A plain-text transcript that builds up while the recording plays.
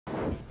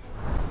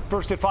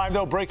First at 5,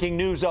 though, breaking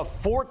news. A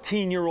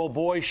 14-year-old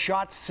boy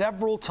shot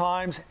several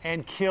times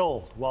and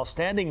killed while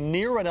standing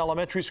near an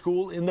elementary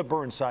school in the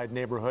Burnside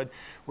neighborhood.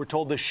 We're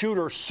told the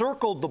shooter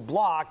circled the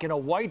block in a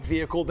white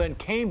vehicle, then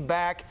came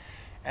back,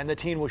 and the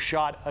teen was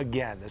shot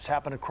again. This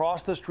happened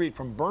across the street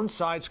from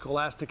Burnside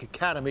Scholastic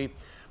Academy,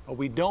 but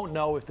we don't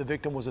know if the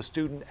victim was a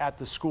student at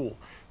the school.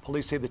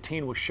 Police say the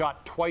teen was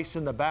shot twice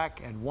in the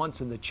back and once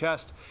in the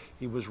chest.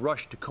 He was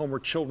rushed to Comer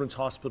Children's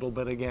Hospital,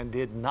 but again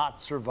did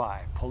not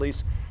survive.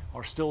 Police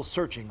are still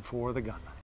searching for the gunman.